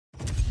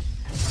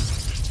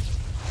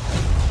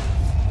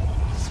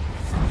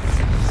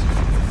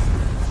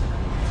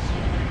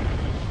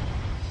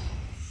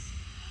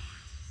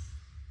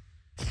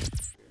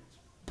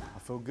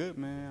feel good,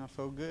 man. I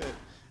feel good.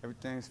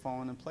 Everything's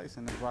falling in place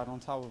and it's right on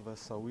top of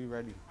us, so we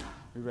ready.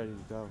 We ready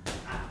to go.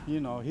 You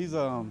know, he's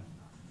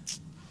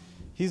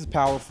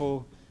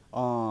powerful.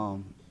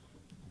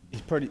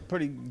 He's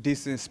pretty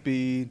decent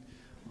speed.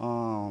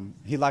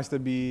 He likes to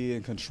be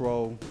in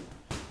control,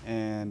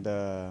 and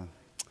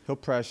he'll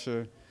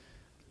pressure.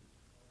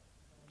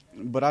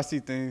 But I see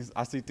things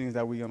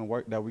that we're gonna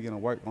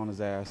work on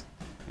his ass,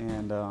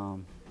 and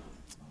I'm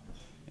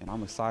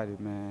excited,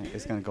 man.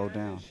 It's gonna go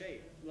down.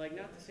 Like,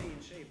 not to say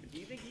in shape, but do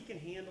you think he can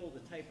handle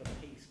the type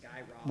of pace Guy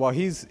Robb? Well,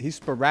 he's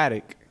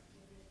sporadic,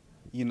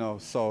 you know.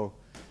 So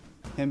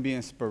him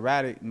being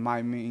sporadic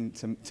might mean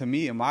to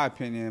me, in my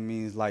opinion, it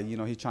means like, you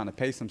know, he's trying to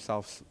pace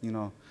himself, you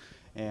know,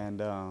 and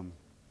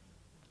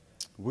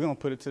we're gonna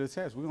put it to the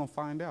test. We're gonna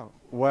find out.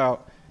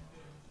 Well,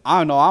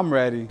 I know I'm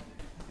ready,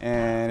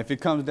 and if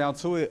it comes down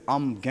to it,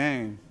 I'm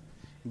game.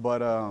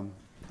 But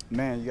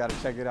man, you gotta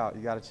check it out.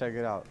 You gotta check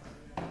it out.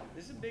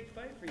 This is a big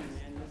fight for you,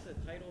 man. This is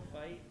a title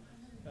fight.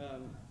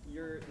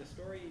 The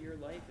story of your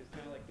life is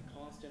kind of like the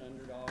constant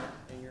underdog,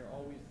 and you're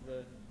always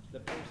the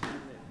person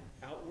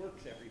that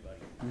outworks everybody.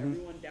 Mm-hmm.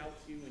 Everyone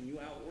doubts you, and you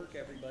outwork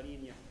everybody,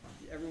 and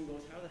everyone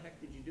goes, "How the heck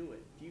did you do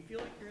it?" Do you feel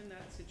like you're in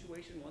that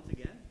situation once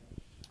again?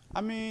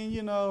 I mean,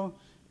 you know,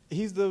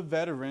 he's the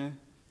veteran.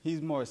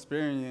 He's more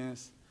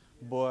experienced,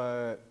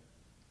 but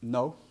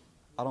no,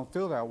 I don't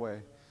feel that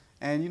way.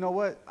 And you know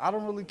what? I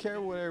don't really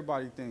care what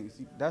everybody thinks.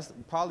 That's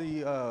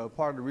probably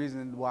part of the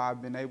reason why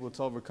I've been able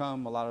to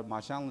overcome a lot of my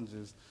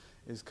challenges,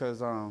 is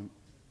because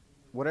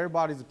what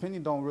everybody's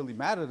opinion don't really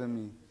matter to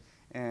me.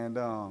 And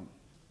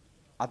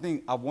I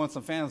think I've won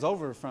some fans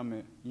over from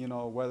it, you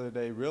know, whether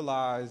they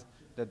realize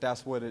that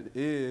that's what it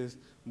is.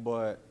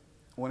 But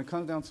when it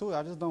comes down to it,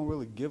 I just don't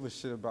really give a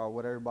shit about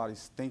what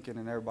everybody's thinking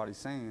and everybody's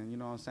saying. You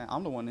know what I'm saying?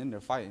 I'm the one in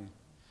there fighting.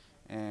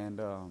 And,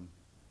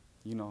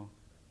 you know,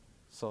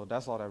 so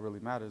that's all that really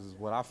matters is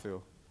what I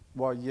feel.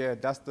 Well, yeah,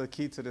 that's the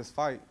key to this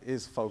fight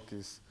is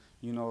focus.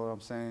 You know what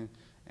I'm saying?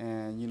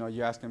 And, you know,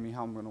 you're asking me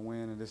how I'm going to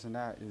win and this and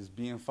that, is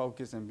being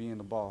focused and being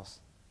the boss.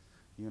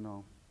 You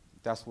know,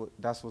 that's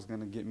what's going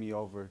to get me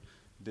over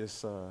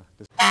this way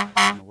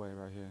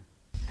right here.